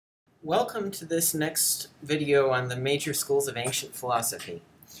Welcome to this next video on the major schools of ancient philosophy.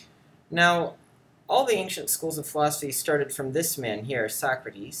 Now, all the ancient schools of philosophy started from this man here,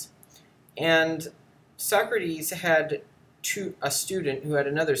 Socrates, and Socrates had a student who had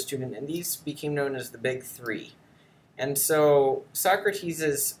another student, and these became known as the Big Three. And so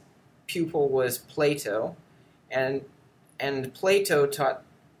Socrates' pupil was Plato, and Plato taught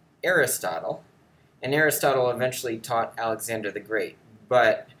Aristotle, and Aristotle eventually taught Alexander the Great,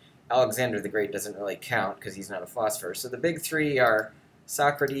 but Alexander the Great doesn't really count because he's not a philosopher. So the big three are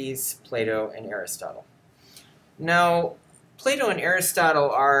Socrates, Plato, and Aristotle. Now, Plato and Aristotle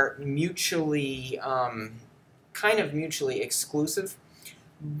are mutually, kind of mutually exclusive,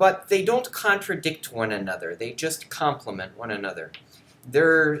 but they don't contradict one another. They just complement one another.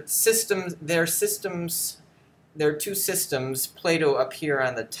 Their two systems, Plato up here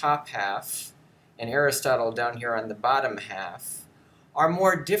on the top half, and Aristotle down here on the bottom half, are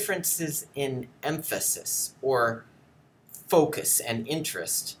more differences in emphasis or focus and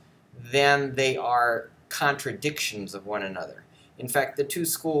interest than they are contradictions of one another. In fact, the two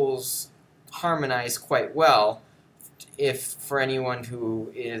schools harmonize quite well if for anyone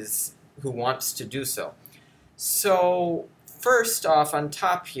who wants to do so. So first off, on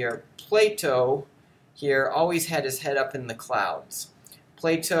top here, Plato here always had his head up in the clouds.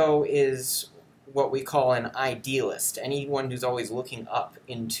 Plato is what we call an idealist, anyone who's always looking up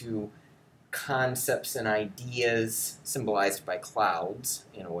into concepts and ideas symbolized by clouds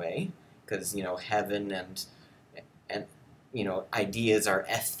in a way, because heaven and ideas are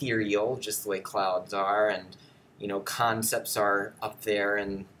ethereal just the way clouds are, and concepts are up there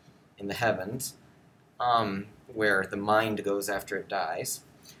in the heavens, where the mind goes after it dies.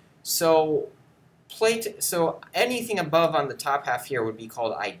 So anything above on the top half here would be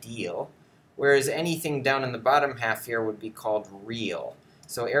called ideal, whereas anything down in the bottom half here would be called real.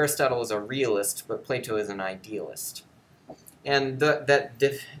 So Aristotle is a realist, but Plato is an idealist. And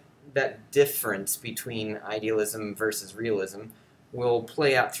that difference between idealism versus realism will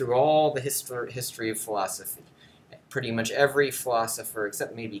play out through all the history of philosophy. Pretty much every philosopher,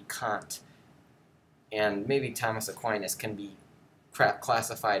 except maybe Kant, and maybe Thomas Aquinas, can be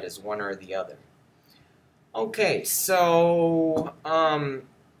classified as one or the other. Okay, so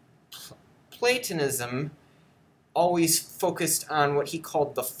Platonism always focused on what he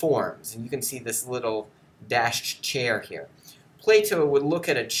called the forms, and you can see this little dashed chair here. Plato would look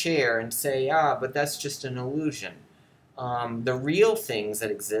at a chair and say, but that's just an illusion. The real things that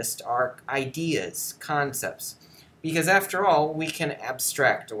exist are ideas, concepts, because after all, we can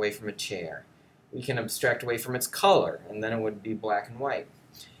abstract away from a chair. We can abstract away from its color, and then it would be black and white.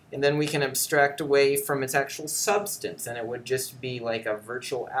 And then we can abstract away from its actual substance, and it would just be like a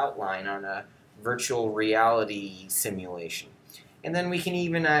virtual outline on a virtual reality simulation. And then we can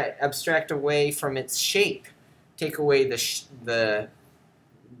even abstract away from its shape, take away the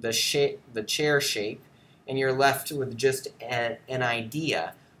chair shape, and you're left with just an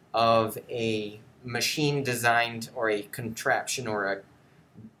idea of a machine designed, or a contraption, or a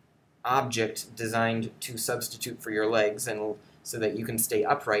object designed to substitute for your legs, and so that you can stay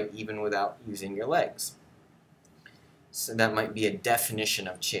upright even without using your legs. So that might be a definition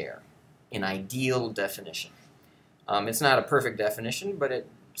of chair, an ideal definition. It's not a perfect definition, but it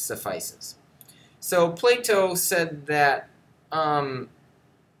suffices. So Plato said that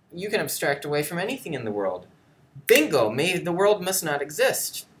you can abstract away from anything in the world. Bingo! The world must not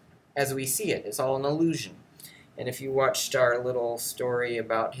exist as we see it. It's all an illusion. And if you watched our little story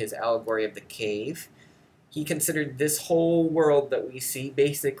about his allegory of the cave, he considered this whole world that we see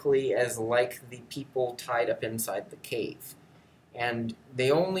basically as like the people tied up inside the cave. And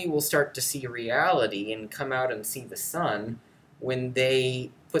they only will start to see reality and come out and see the sun when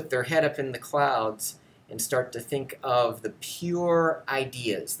they put their head up in the clouds and start to think of the pure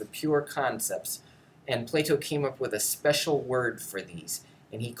ideas, the pure concepts. And Plato came up with a special word for these,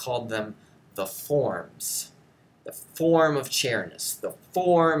 and he called them the forms. The form of chairness, the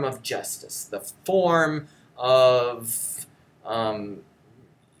form of justice, the form of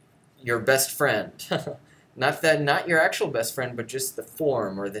your best friend. not your actual best friend, but just the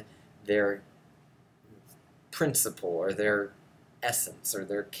form, or their principle, or their essence, or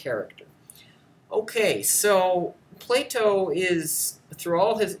their character. Okay, so Plato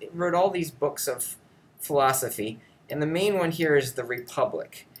wrote all these books of philosophy, and the main one here is the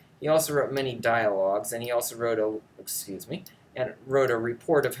Republic. He also wrote many dialogues, and he also wrote a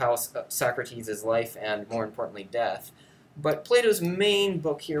report of how Socrates' life and, more importantly, death. But Plato's main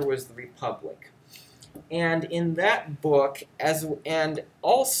book here was the Republic. And in that book, and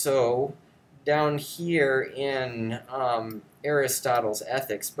also down here in Aristotle's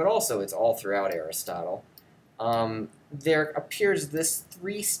Ethics, but also it's all throughout Aristotle, there appears this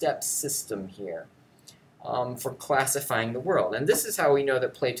three-step system here for classifying the world. And this is how we know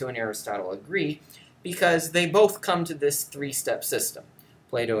that Plato and Aristotle agree, because they both come to this three-step system.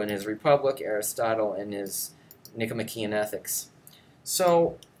 Plato in his Republic, Aristotle in his Nicomachean Ethics.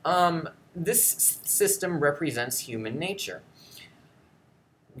 So this system represents human nature.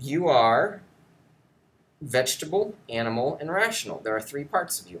 You are vegetable, animal, and rational. There are three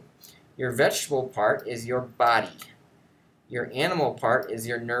parts of you. Your vegetable part is your body. Your animal part is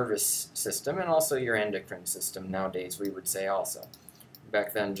your nervous system and also your endocrine system. Nowadays we would say also.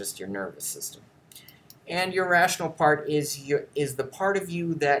 Back then just your nervous system. And your rational part is the part of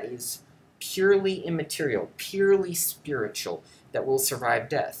you that is purely immaterial, purely spiritual, that will survive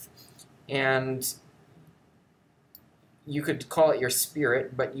death. And you could call it your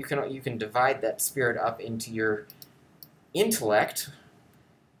spirit, but you can divide that spirit up into your intellect,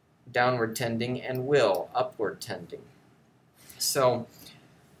 downward tending, and will, upward tending. So,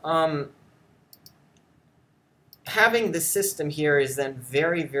 having this system here is then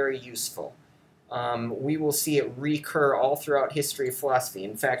very, very useful. We will see it recur all throughout history of philosophy.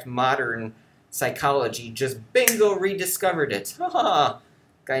 In fact, modern psychology just bingo rediscovered it. A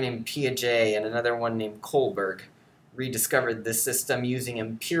guy named Piaget and another one named Kohlberg rediscovered this system using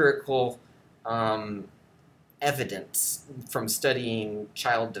empirical evidence from studying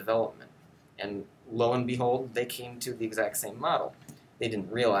child development. And lo and behold, they came to the exact same model. They didn't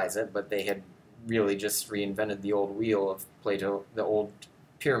realize it, but they had really just reinvented the old wheel of Plato, the old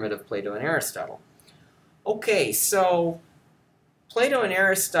pyramid of Plato and Aristotle. Okay, so Plato and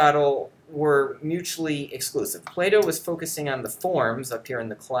Aristotle were mutually exclusive. Plato was focusing on the forms up here in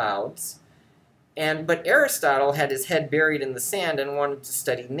the clouds, but Aristotle had his head buried in the sand and wanted to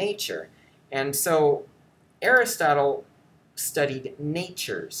study nature. And so Aristotle studied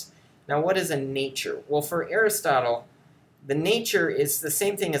natures. Now, what is a nature? Well, for Aristotle, the nature is the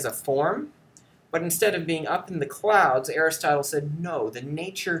same thing as a form, but instead of being up in the clouds, Aristotle said, no, the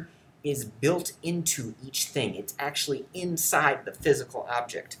nature is built into each thing. It's actually inside the physical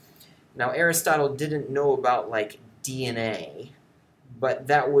object. Now, Aristotle didn't know about, like, DNA, but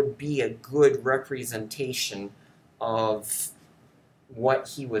that would be a good representation of what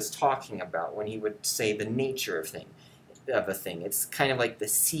he was talking about when he would say the nature of a thing. It's kind of like the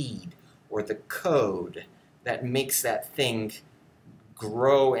seed or the code that makes that thing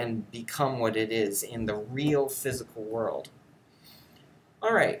grow and become what it is in the real physical world.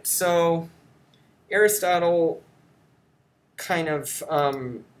 All right, so Aristotle kind of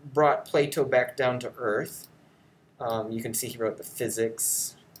brought Plato back down to earth. You can see he wrote the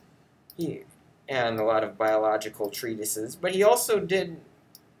Physics and a lot of biological treatises, but he also did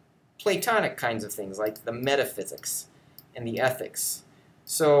Platonic kinds of things like the metaphysics and the ethics.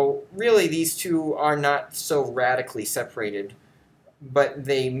 So really these two are not so radically separated, but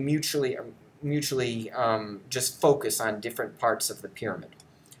they mutually just focus on different parts of the pyramid.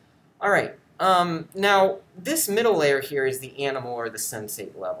 All right, now this middle layer here is the animal or the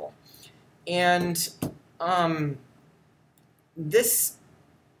sensate level. And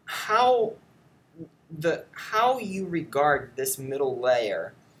how you regard this middle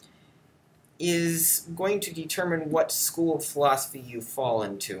layer is going to determine what school of philosophy you fall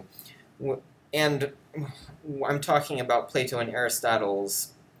into. And I'm talking about Plato and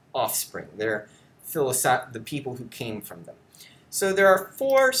Aristotle's offspring. They're the people who came from them. So there are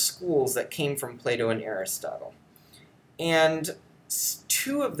four schools that came from Plato and Aristotle. And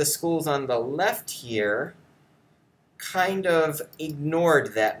two of the schools on the left here kind of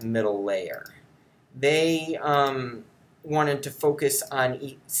ignored that middle layer. They wanted to focus on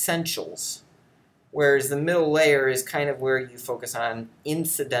essentials, whereas the middle layer is kind of where you focus on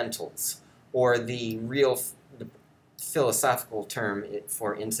incidentals, or the philosophical term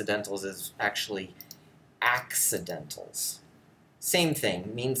for incidentals is actually accidentals. Same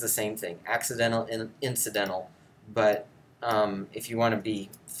thing, means the same thing, accidental and incidental, but if you want to be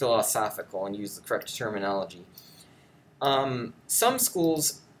philosophical and use the correct terminology. Some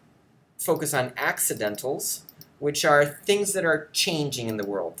schools focus on accidentals, which are things that are changing in the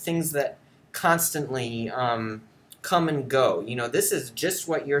world, things that constantly come and go. You know, this is just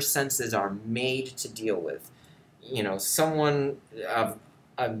what your senses are made to deal with. You know,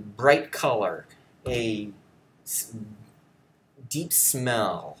 a bright color, a deep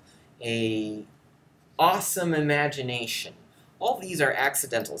smell, a awesome imagination. All these are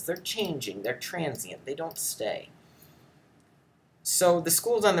accidentals. They're changing, they're transient, they don't stay. So the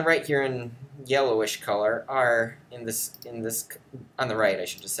schools on the right here in yellowish color are on the right, I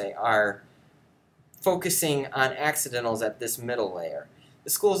should just say, are focusing on accidentals at this middle layer. The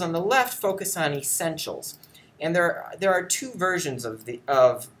schools on the left focus on essentials. And there are two versions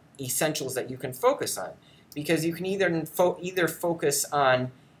of essentials that you can focus on, because you can either focus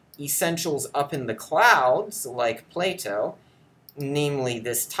on essentials up in the clouds, like Plato, namely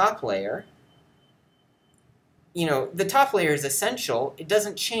this top layer. You know, the top layer is essential. It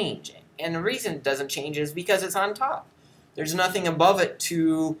doesn't change. And the reason it doesn't change is because it's on top. There's nothing above it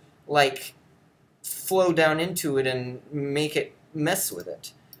to, like, flow down into it and make it mess with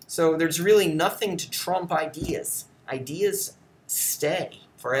it. So there's really nothing to trump ideas. Ideas stay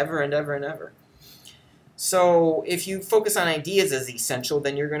forever and ever and ever. So if you focus on ideas as essential,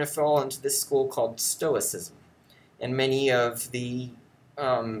 then you're going to fall into this school called Stoicism. And many of the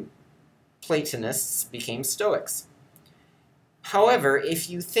Platonists became Stoics. However, if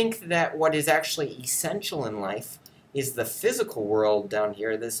you think that what is actually essential in life is the physical world down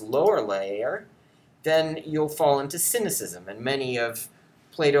here, this lower layer, then you'll fall into cynicism. And many of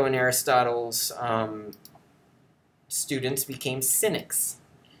Plato and Aristotle's students became cynics.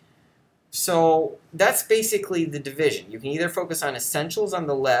 So that's basically the division. You can either focus on essentials on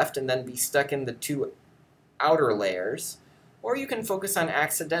the left and then be stuck in the two outer layers, or you can focus on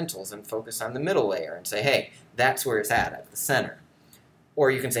accidentals and focus on the middle layer and say, hey, that's where it's at the center.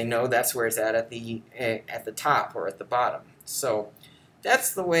 Or you can say, no, that's where it's at the top or at the bottom. So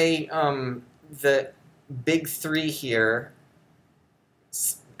that's the way the big three here,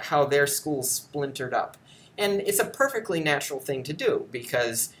 how their schools splintered up. And it's a perfectly natural thing to do,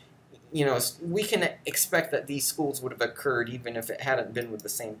 because, you know, we can expect that these schools would have occurred even if it hadn't been with the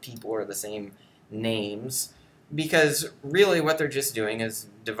same people or the same names, because really what they're just doing is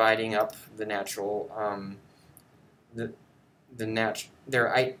dividing up the natural the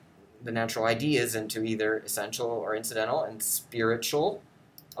natural ideas into either essential or incidental, and spiritual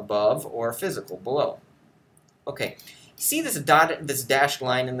above or physical below. Okay, see this dashed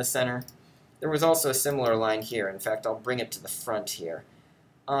line in the center? There was also a similar line here. In fact, I'll bring it to the front here.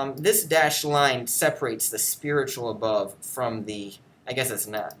 This dashed line separates the spiritual above from the, I guess it's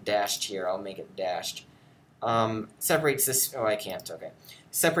not dashed here, I'll make it dashed. Separates this, oh I can't, okay.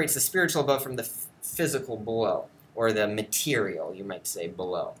 Separates the spiritual above from the physical below, or the material, you might say,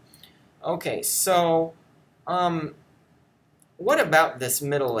 below. Okay, so what about this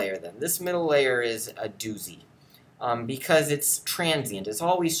middle layer then? This middle layer is a doozy. Because it's transient, it's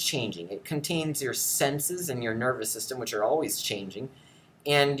always changing. It contains your senses and your nervous system, which are always changing,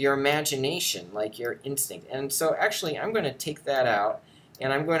 and your imagination, like your instinct. And so actually, I'm going to take that out,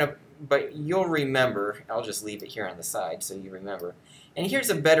 and I'm going to, but you'll remember, I'll just leave it here on the side so you remember. And here's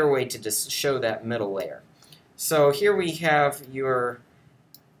a better way to just show that middle layer. So here we have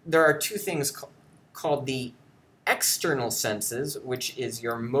there are two things called the external senses, which is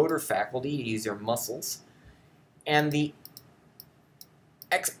your motor faculty, you use your muscles, and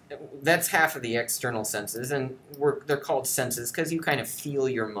that's half of the external senses, and they're called senses because you kind of feel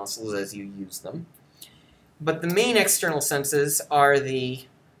your muscles as you use them. But the main external senses are the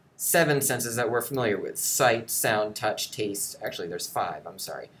 7 senses that we're familiar with: sight, sound, touch, taste. Actually, there's 5, I'm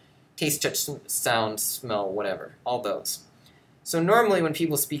sorry. Taste, touch, sound, smell, whatever, all those. So normally when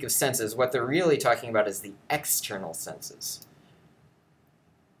people speak of senses, what they're really talking about is the external senses.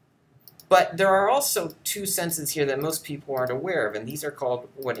 But there are also 2 senses here that most people aren't aware of, and these are called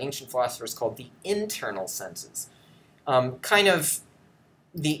what ancient philosophers called the internal senses. Kind of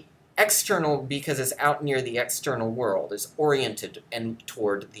the external, because it's out near the external world, is oriented and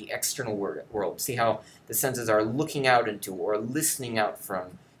toward the external world. See how the senses are looking out into or listening out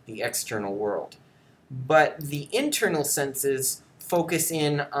from the external world. But the internal senses focus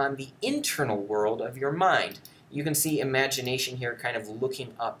in on the internal world of your mind. You can see imagination here kind of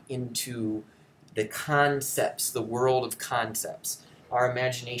looking up into the concepts, the world of concepts. Our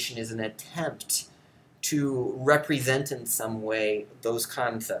imagination is an attempt to represent in some way those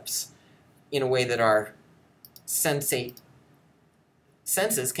concepts in a way that our senses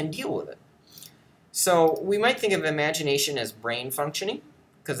can deal with it. So we might think of imagination as brain functioning,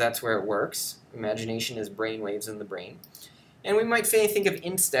 because that's where it works. Imagination is brain waves in the brain. And we might think of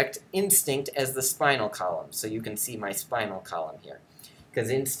instinct as the spinal column. So you can see my spinal column here. Because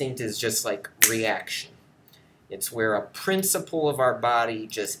instinct is just like reaction. It's where a principle of our body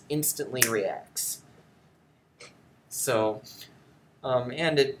just instantly reacts. So,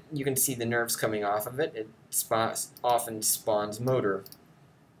 and you can see the nerves coming off of it. It often spawns motor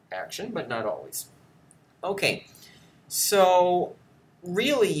action, but not always. Okay, so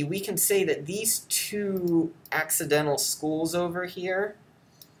really, we can say that these 2 accidental schools over here,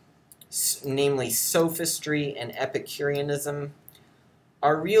 namely sophistry and Epicureanism,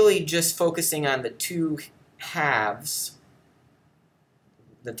 are really just focusing on the two halves,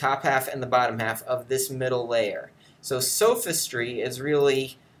 the top half and the bottom half of this middle layer. So sophistry is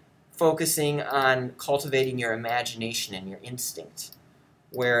really focusing on cultivating your imagination and your instinct,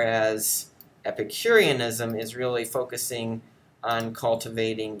 whereas Epicureanism is really focusing on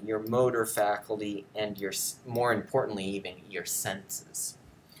cultivating your motor faculty and your, more importantly even, your senses.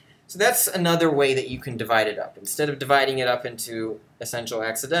 So that's another way that you can divide it up. Instead of dividing it up into essential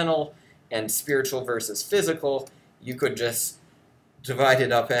accidental and spiritual versus physical, you could just divide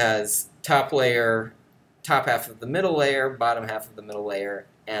it up as top layer, top half of the middle layer, bottom half of the middle layer,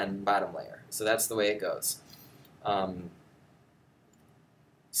 and bottom layer. So that's the way it goes.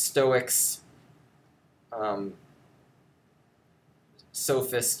 Stoics,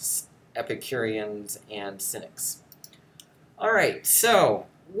 Sophists, Epicureans, and Cynics. All right, so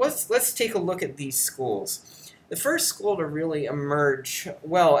let's take a look at these schools. The first school to really emerge,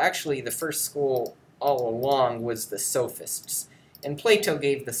 well, actually the first school all along was the Sophists, and Plato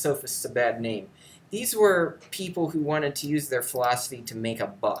gave the Sophists a bad name. These were people who wanted to use their philosophy to make a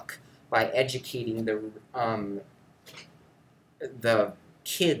buck by educating the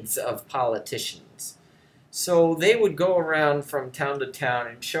kids of politicians. So they would go around from town to town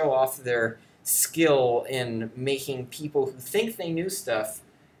and show off their skill in making people who think they knew stuff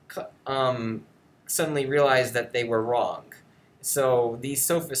suddenly realize that they were wrong. So these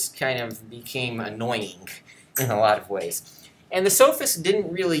sophists kind of became annoying in a lot of ways. And the sophists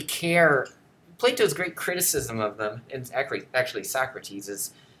didn't really care. Plato's great criticism of them, and actually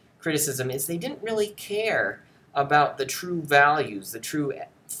Socrates' criticism, is they didn't really care about the true values, the true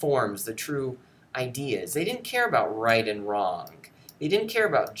forms, the true ideas. They didn't care about right and wrong. They didn't care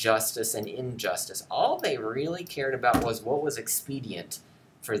about justice and injustice. All they really cared about was what was expedient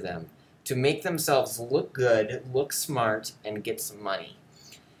for them, to make themselves look good, look smart, and get some money.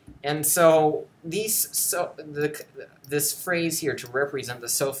 And so this phrase here, to represent the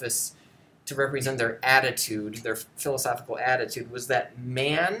sophists, to represent their attitude, their philosophical attitude, was that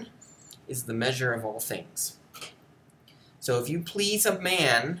man is the measure of all things. So if you please a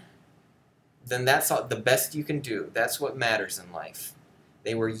man, then that's the best you can do. That's what matters in life.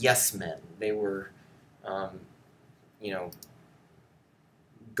 They were yes men. They were,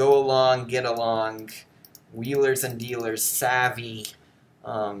 go along, get along, wheelers and dealers, savvy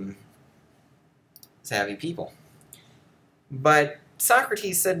people. But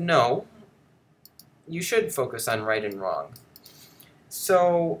Socrates said, no, you should focus on right and wrong.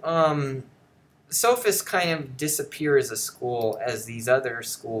 So sophists kind of disappear as a school as these other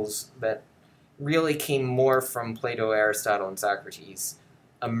schools that really came more from Plato, Aristotle, and Socrates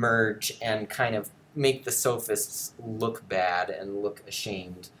emerge and kind of make the sophists look bad and look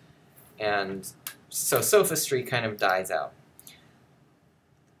ashamed. And so sophistry kind of dies out.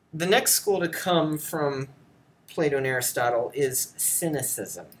 The next school to come from Plato and Aristotle is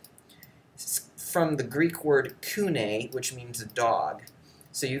cynicism. It's from the Greek word kune, which means dog.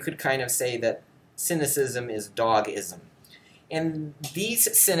 So you could kind of say that cynicism is dogism. And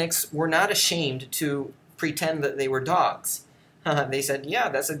these cynics were not ashamed to pretend that they were dogs. They said, yeah,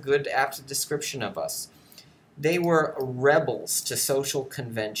 that's a good apt description of us. They were rebels to social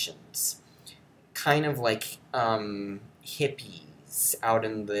conventions, kind of like hippies out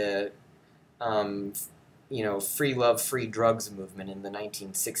in the free love, free drugs movement in the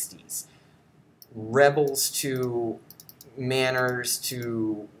 1960s. Rebels to manners,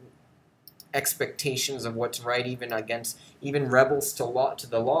 to expectations of what's right, even rebels to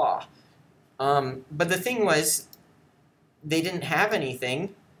the law. But the thing was, they didn't have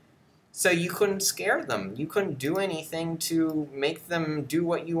anything, so you couldn't scare them. You couldn't do anything to make them do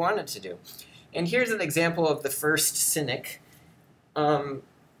what you wanted to do. And here's an example of the first cynic,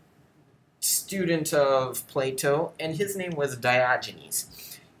 student of Plato, and his name was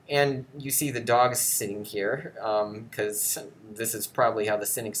Diogenes. And you see the dogs sitting here, because this is probably how the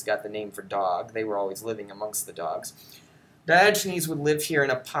cynics got the name for dog. They were always living amongst the dogs. Diogenes would live here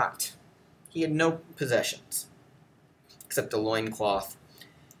in a pot. He had no possessions, except a loincloth.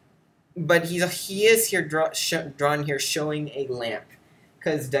 But he is here drawn here showing a lamp,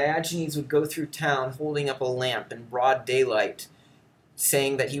 because Diogenes would go through town holding up a lamp in broad daylight,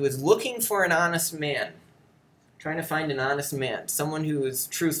 saying that he was looking for an honest man, trying to find an honest man, someone who is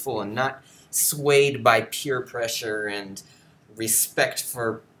truthful and not swayed by peer pressure and respect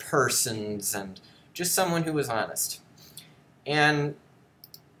for persons, and just someone who was honest. And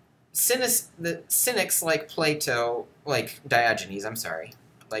the cynics like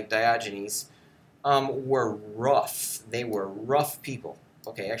Diogenes, were rough. They were rough people.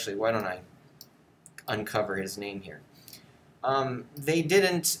 Okay, actually, why don't I uncover his name here? they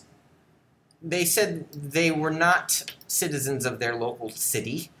didn't. They said they were not citizens of their local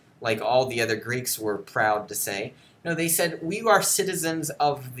city, like all the other Greeks were proud to say. No, they said, we are citizens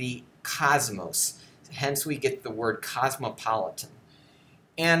of the cosmos. Hence we get the word cosmopolitan.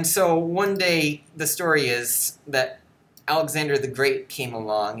 And so one day, the story is that Alexander the Great came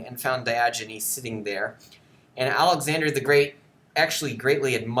along and found Diogenes sitting there. And Alexander the Great actually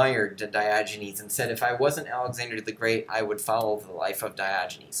greatly admired Diogenes and said, if I wasn't Alexander the Great, I would follow the life of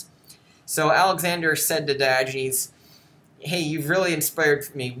Diogenes. So Alexander said to Diogenes, hey, you've really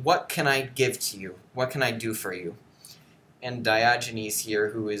inspired me. What can I give to you? What can I do for you? And Diogenes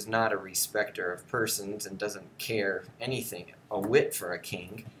here, who is not a respecter of persons and doesn't care anything, a whit for a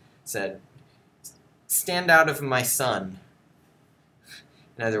king, said, stand out of my sun.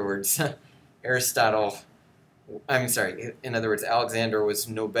 In other words, in other words, Alexander was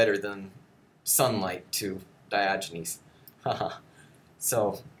no better than sunlight to Diogenes.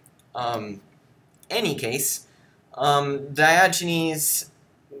 So, any case, Diogenes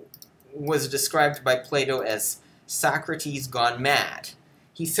was described by Plato as Socrates gone mad.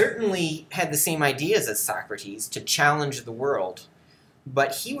 He certainly had the same ideas as Socrates to challenge the world,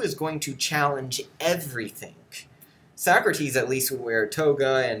 but he was going to challenge everything. Socrates at least would wear a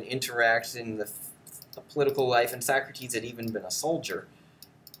toga and interact in the political life, and Socrates had even been a soldier.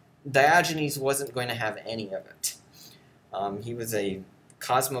 Diogenes wasn't going to have any of it. He was a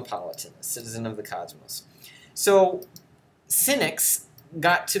cosmopolitan, a citizen of the cosmos. So cynics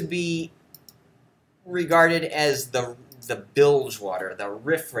got to be regarded as the bilgewater, the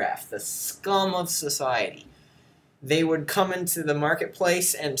riffraff, the scum of society. They would come into the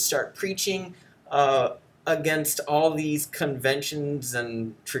marketplace and start preaching against all these conventions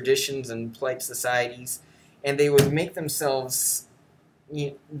and traditions and polite societies, and they would make themselves,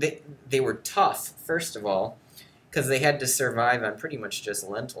 they were tough, first of all, because they had to survive on pretty much just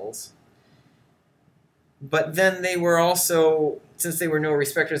lentils. But then they were also, since they were no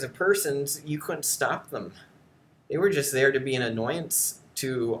respecters of persons, you couldn't stop them. They were just there to be an annoyance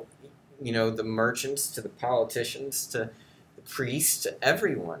to, the merchants, to the politicians, to the priests, to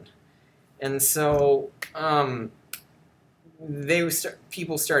everyone. And so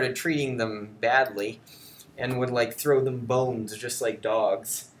people started treating them badly and would throw them bones just like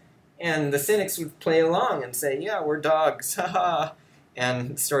dogs. And the cynics would play along and say, yeah, we're dogs, haha.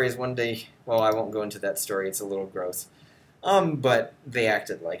 And the story is one day, well, I won't go into that story, it's a little gross. But they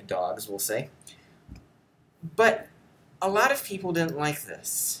acted like dogs, we'll say. But a lot of people didn't like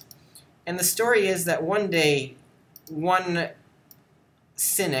this. And the story is that one day, one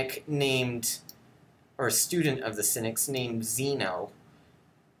cynic or student of the cynics named Zeno,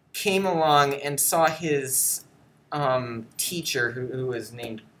 came along and saw his teacher, who was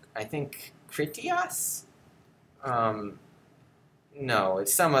named, I think, Critias? No,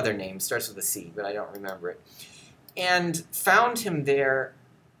 it's some other name, starts with a C, but I don't remember it. And found him there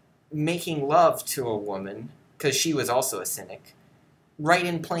making love to a woman, because she was also a cynic, right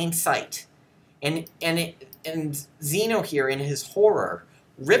in plain sight. And Zeno here, in his horror,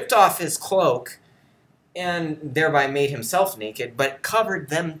 ripped off his cloak and thereby made himself naked, but covered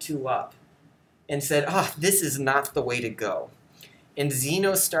them two up and said, this is not the way to go. And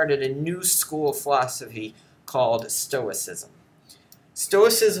Zeno started a new school of philosophy called Stoicism.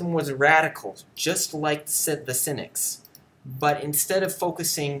 Stoicism was radical, just like the Cynics, but instead of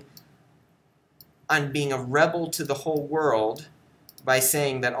focusing on being a rebel to the whole world by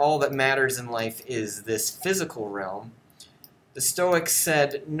saying that all that matters in life is this physical realm, the Stoics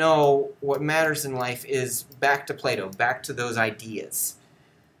said, no, what matters in life is back to Plato, back to those ideas.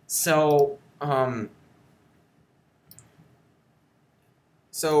 So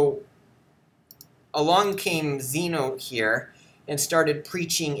along came Zeno here and started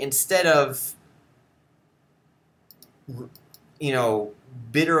preaching, instead of,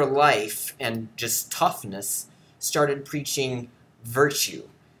 bitter life and just toughness, started preaching virtue.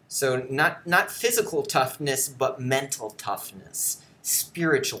 So not physical toughness, but mental toughness,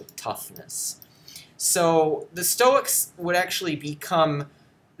 spiritual toughness. So the Stoics would actually become,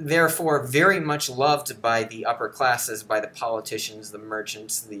 therefore, very much loved by the upper classes, by the politicians, the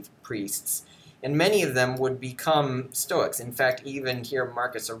merchants, the priests. And many of them would become Stoics. In fact, even here,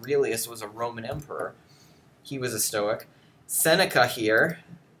 Marcus Aurelius was a Roman emperor. He was a Stoic. Seneca here,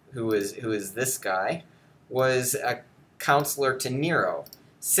 who is this guy, was a counselor to Nero.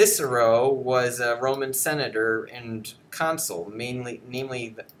 Cicero was a Roman senator and consul,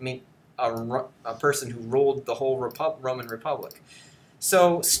 namely a person who ruled the whole Roman Republic.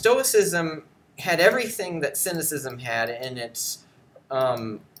 So Stoicism had everything that Cynicism had in its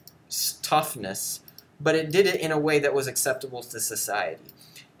toughness, but it did it in a way that was acceptable to society.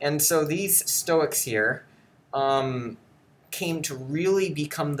 And so these Stoics here came to really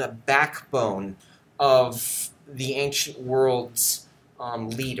become the backbone of the ancient world's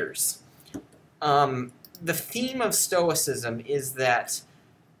leaders. The theme of Stoicism is that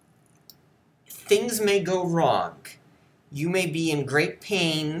things may go wrong. You may be in great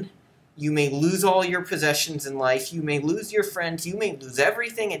pain. You may lose all your possessions in life. You may lose your friends. You may lose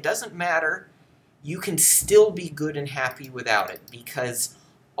everything. It doesn't matter. You can still be good and happy without it, because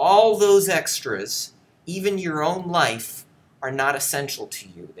all those extras, even your own life, are not essential to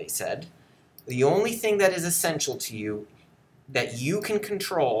you, they said. The only thing that is essential to you, that you can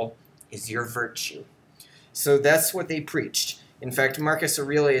control, is your virtue. So that's what they preached. In fact, Marcus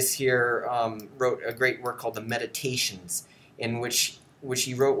Aurelius here wrote a great work called the Meditations, in which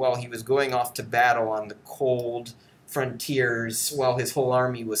he wrote while he was going off to battle on the cold frontiers while his whole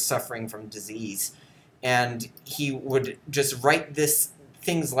army was suffering from disease. And he would just write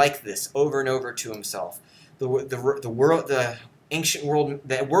things like this over and over to himself. The ancient world,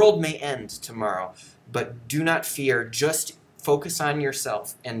 the world may end tomorrow, but do not fear. Just focus on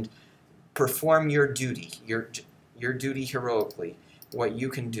yourself and perform your duty, your duty heroically, what you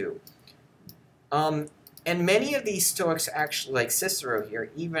can do. And many of these Stoics, actually, like Cicero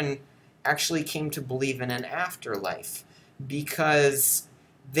here, even actually came to believe in an afterlife, because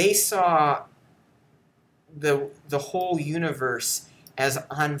they saw the whole universe as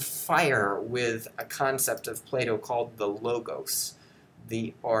on fire with a concept of Plato called the logos,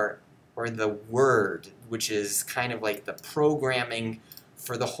 or the word, which is kind of like the programming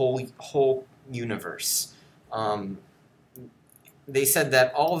for the whole universe. They said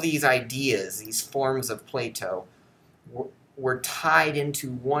that all these ideas, these forms of Plato, were tied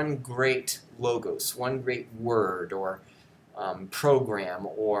into one great logos, one great word, or program,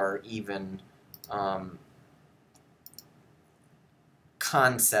 or even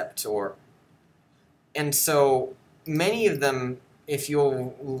concept. And so many of them, if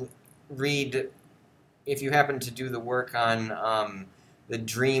you'll read, if you happen to do the work on the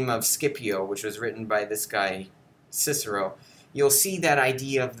Dream of Scipio, which was written by this guy Cicero, you'll see that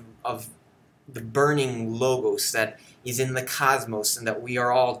idea of the burning logos that is in the cosmos, and that we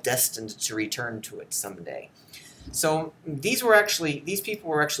are all destined to return to it someday. So these people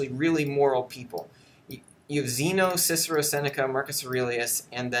were actually really moral people. You have Zeno, Cicero, Seneca, Marcus Aurelius,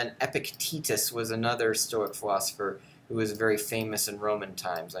 and then Epictetus was another Stoic philosopher who was very famous in Roman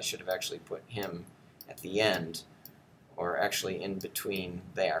times. I should have actually put him at the end, or actually in between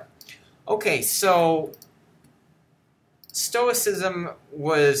there. Okay, so Stoicism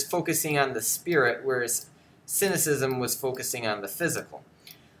was focusing on the spirit, whereas Cynicism was focusing on the physical.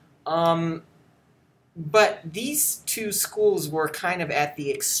 But these two schools were kind of at the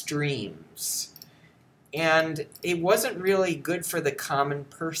extremes, and it wasn't really good for the common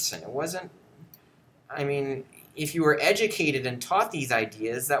person. It wasn't, I mean, if you were educated and taught these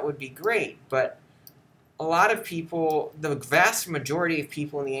ideas, that would be great, but a lot of people, the vast majority of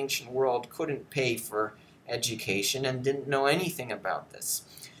people in the ancient world couldn't pay for education and didn't know anything about this.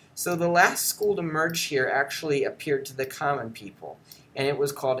 So the last school to merge here actually appeared to the common people, and it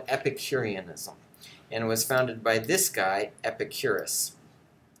was called Epicureanism, and it was founded by this guy, Epicurus.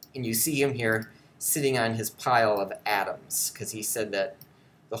 And you see him here sitting on his pile of atoms, because he said that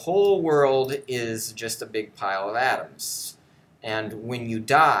the whole world is just a big pile of atoms, and when you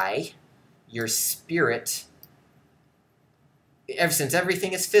die, your spirit, ever since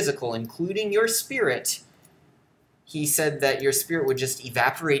everything is physical, including your spirit, he said that your spirit would just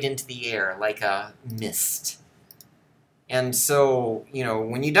evaporate into the air like a mist. And so, you know,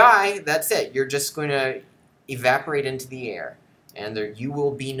 when you die, that's it. You're just going to evaporate into the air, and you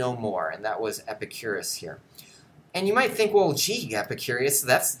will be no more. And that was Epicurus here. And you might think, well, gee, Epicurus,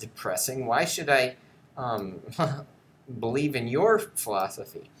 that's depressing. Why should I believe in your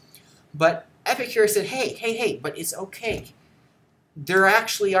philosophy? But Epicurus said, hey, but it's okay. There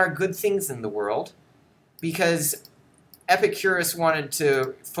actually are good things in the world, because Epicurus wanted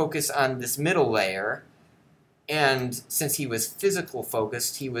to focus on this middle layer, and since he was physical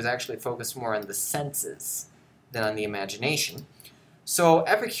focused, he was actually focused more on the senses than on the imagination. So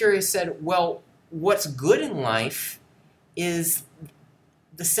Epicurus said, well, what's good in life is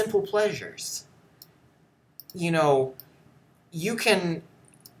the simple pleasures. You know, you can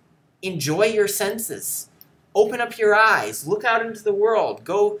enjoy your senses. Open up your eyes. Look out into the world.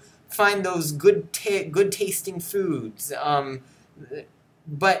 Go find those good tasting foods.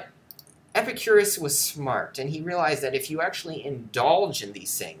 But Epicurus was smart, and he realized that if you actually indulge in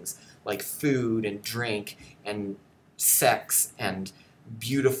these things, like food and drink and sex and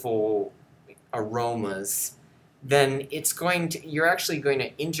beautiful aromas, then you're actually going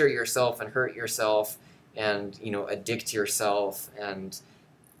to injure yourself and hurt yourself and, addict yourself, and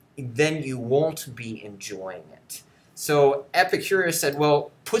then you won't be enjoying it. So Epicurus said,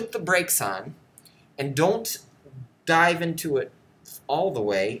 well, put the brakes on and don't dive into it all the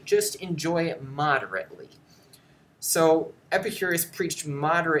way, just enjoy it moderately. So Epicurus preached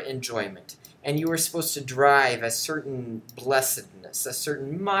moderate enjoyment, and you were supposed to derive a certain blessedness, a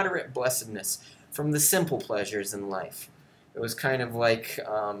certain moderate blessedness from the simple pleasures in life. It was kind of like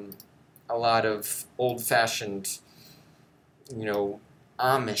a lot of old-fashioned,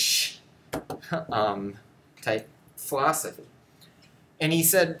 Amish type philosophy. And he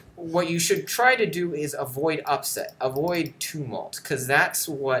said what you should try to do is avoid upset, avoid tumult, because that's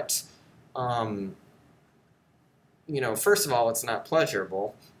what, first of all, it's not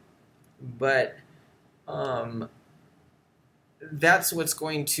pleasurable, but that's what's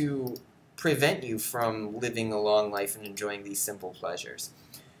going to prevent you from living a long life and enjoying these simple pleasures.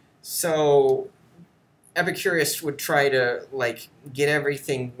 So Epicurus would try to get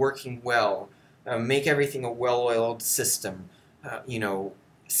everything working well, make everything a well-oiled system,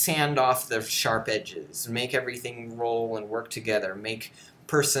 sand off the sharp edges, make everything roll and work together, make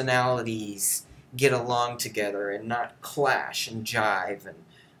personalities get along together and not clash and jive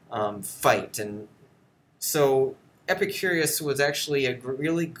and fight. And so Epicurus was actually a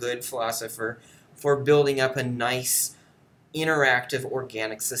really good philosopher for building up a nice, interactive,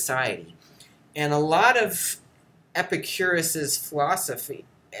 organic society. And a lot of Epicurus's philosophy,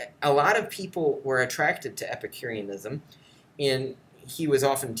 a lot of people were attracted to Epicureanism. He was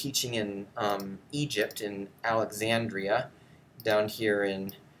often teaching in Egypt, in Alexandria, down here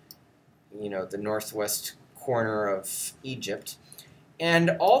in the northwest corner of Egypt.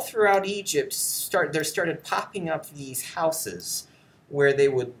 And all throughout Egypt, there started popping up these houses where they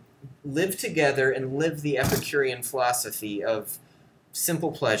would live together and live the Epicurean philosophy of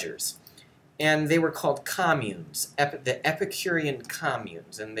simple pleasures. And they were called communes, the Epicurean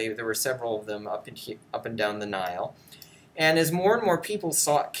communes, and there were several of them up and down the Nile. And as more and more people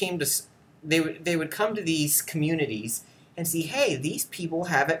they would come to these communities and see, hey, these people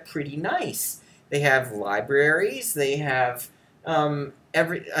have it pretty nice. They have libraries, they have a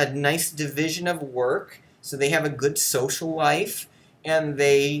nice division of work, so they have a good social life, and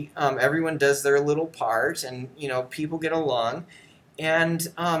everyone does their little part, and people get along. And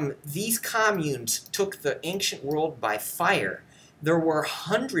these communes took the ancient world by fire. There were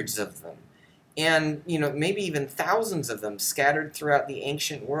hundreds of them, and maybe even thousands of them scattered throughout the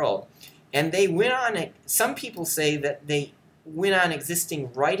ancient world. And they went on. Some people say that they went on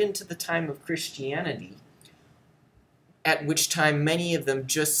existing right into the time of Christianity, at which time many of them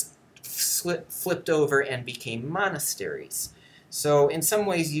just flipped over and became monasteries. So in some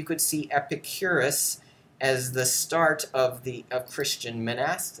ways you could see Epicurus as the start of Christian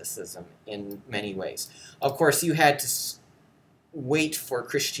monasticism in many ways. Of course, you had to wait for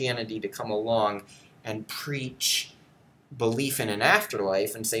Christianity to come along and preach belief in an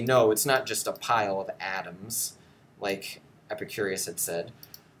afterlife and say, no, it's not just a pile of atoms, like Epicurus had said.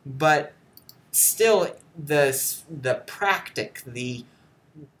 But still, the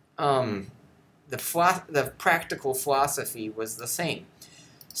practical philosophy was the same.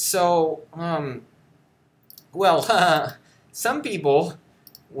 So, some people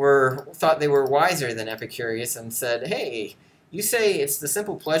thought they were wiser than Epicurus and said, hey, you say it's the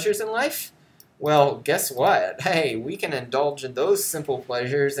simple pleasures in life? Well, guess what? Hey, we can indulge in those simple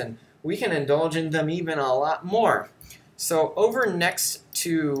pleasures, and we can indulge in them even a lot more. So over next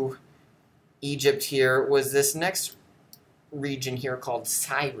to Egypt here was this next region here called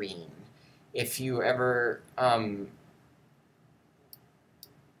Cyrene. If you ever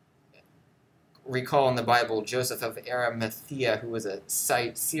recall in the Bible, Joseph of Arimathea, who was a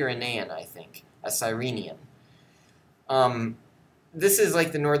Cyrenaean, I think, a Cyrenian. This is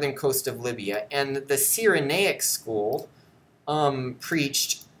like the northern coast of Libya, and the Cyrenaic school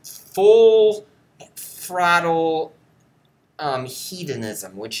preached full throttle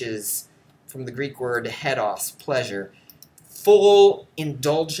hedonism, which is from the Greek word hedos, pleasure, full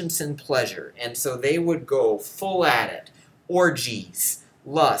indulgence in pleasure. And so they would go full at it. Orgies,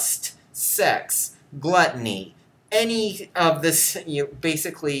 lust, sex, gluttony, any of this,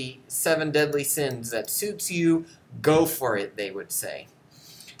 basically 7 deadly sins that suits you, go for it, they would say.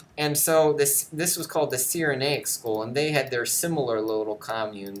 And so this was called the Cyrenaic school, and they had their similar little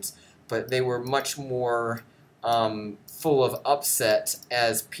communes, but they were much more full of upset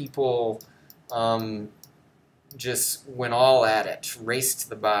as people just went all at it, raced to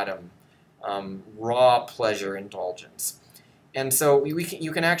the bottom, raw pleasure indulgence. And so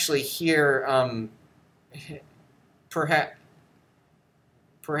you can actually hear perhaps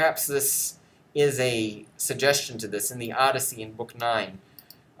this is a suggestion to this in the Odyssey in Book 9.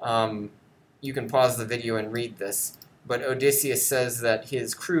 You can pause the video and read this, but Odysseus says that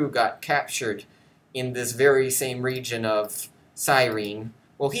his crew got captured in this very same region of Cyrene.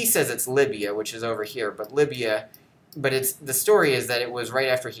 Well, he says it's Libya, which is over here, but the story is that it was right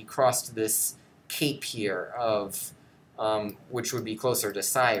after he crossed this cape here of, which would be closer to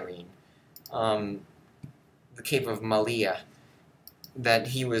Cyrene, the Cape of Malea, that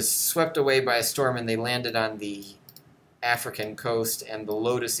he was swept away by a storm and they landed on the African coast, and the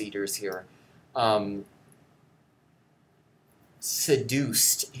lotus eaters here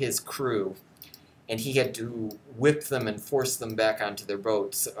seduced his crew, and he had to whip them and force them back onto their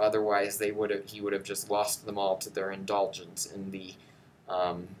boats. Otherwise, he would have just lost them all to their indulgence in the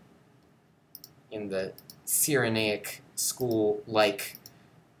Cyrenaic school,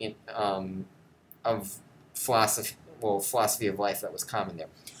 of philosophy of life that was common there.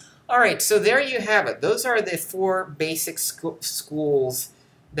 All right, so there you have it. Those are the 4 basic schools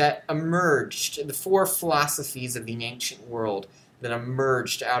that emerged, the 4 philosophies of the ancient world that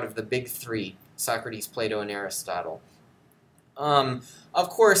emerged out of the big 3, Socrates, Plato, and Aristotle. Of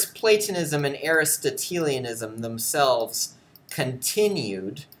course, Platonism and Aristotelianism themselves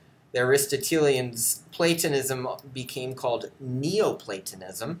continued. The Aristotelians, Platonism became called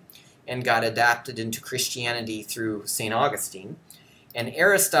Neoplatonism and got adapted into Christianity through St. Augustine. And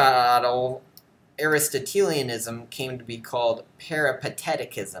Aristotelianism came to be called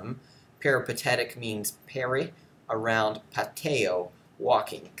Peripateticism. Peripatetic means peri, around, pateo,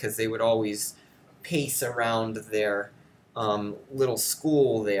 walking, because they would always pace around their little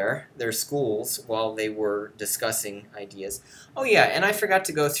school there, their schools, while they were discussing ideas. Oh yeah, and I forgot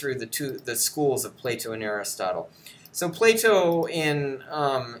to go through the schools of Plato and Aristotle. So Plato in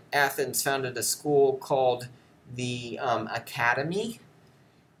Athens founded a school called the Academy,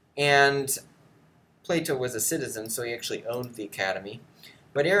 and Plato was a citizen, so he actually owned the academy.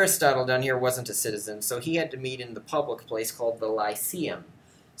 But Aristotle down here wasn't a citizen, so he had to meet in the public place called the Lyceum.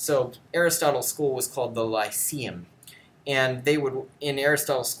 So Aristotle's school was called the Lyceum, and in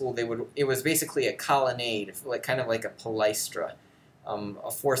Aristotle's school, it was basically a colonnade, kind of like a palaestra,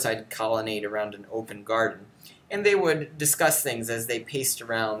 a four-sided colonnade around an open garden. And they would discuss things as they paced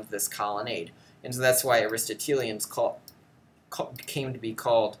around this colonnade. And so that's why Aristotelians came to be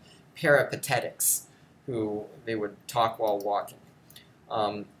called peripatetics, who they would talk while walking.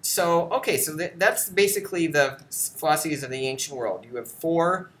 So that's basically the philosophies of the ancient world. You have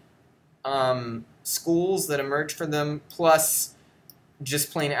 4 schools that emerged from them, plus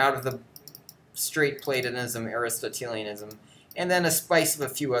just plain out of the straight Platonism, Aristotelianism, and then a spice of a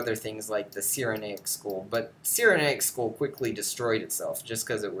few other things like the Cyrenaic school. But Cyrenaic school quickly destroyed itself just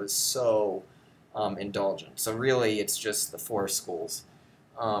because it was so indulgent. So really, it's just the 4 schools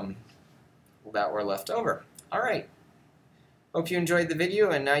that were left over. All right. Hope you enjoyed the video,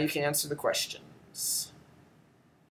 and now you can answer the questions.